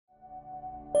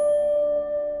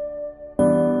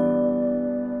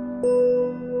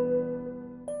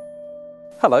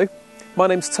Hello, my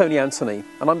name's Tony Anthony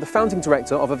and I'm the founding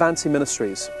director of Evangelist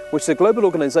Ministries, which is a global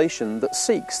organisation that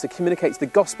seeks to communicate the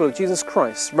gospel of Jesus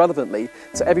Christ relevantly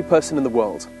to every person in the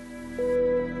world.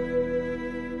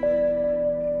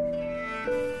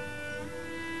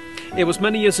 It was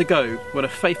many years ago when a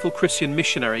faithful Christian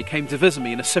missionary came to visit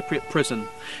me in a Cypriot prison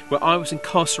where I was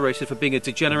incarcerated for being a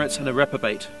degenerate and a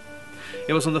reprobate.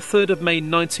 It was on the 3rd of May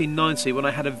 1990 when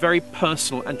I had a very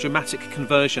personal and dramatic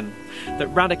conversion that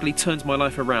radically turned my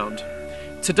life around.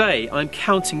 Today I'm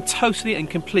counting totally and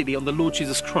completely on the Lord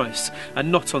Jesus Christ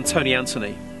and not on Tony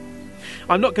Anthony.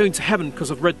 I'm not going to heaven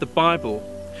because I've read the Bible,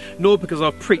 nor because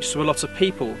I've preached to a lot of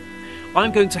people.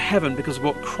 I'm going to heaven because of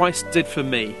what Christ did for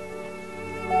me.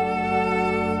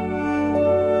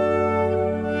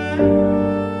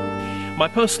 My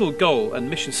personal goal and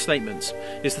mission statement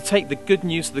is to take the good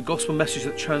news of the gospel message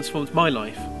that transformed my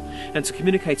life and to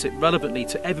communicate it relevantly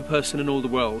to every person in all the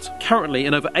world. Currently,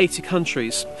 in over 80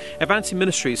 countries, Evangelist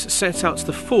Ministries set out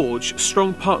to forge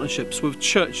strong partnerships with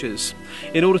churches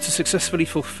in order to successfully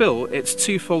fulfill its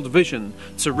twofold vision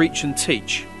to reach and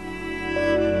teach.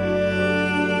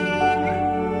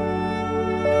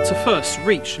 To first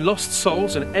reach lost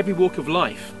souls in every walk of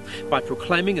life by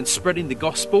proclaiming and spreading the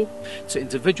gospel to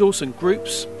individuals and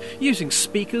groups, using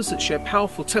speakers that share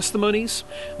powerful testimonies,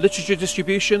 literature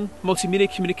distribution,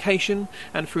 multimedia communication,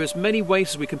 and through as many ways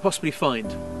as we can possibly find.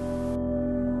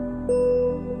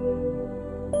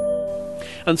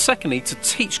 And secondly, to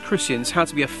teach Christians how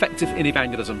to be effective in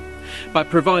evangelism by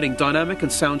providing dynamic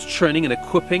and sound training and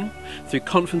equipping through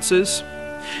conferences,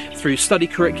 through study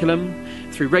curriculum,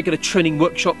 through regular training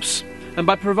workshops, and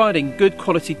by providing good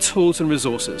quality tools and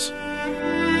resources.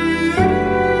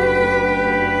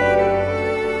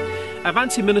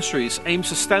 Evangelist Ministries aims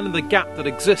to stand in the gap that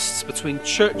exists between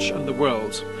church and the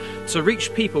world, to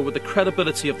reach people with the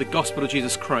credibility of the gospel of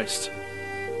Jesus Christ.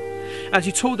 As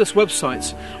you tour this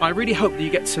website, I really hope that you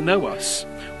get to know us,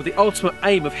 with the ultimate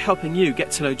aim of helping you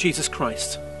get to know Jesus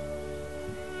Christ.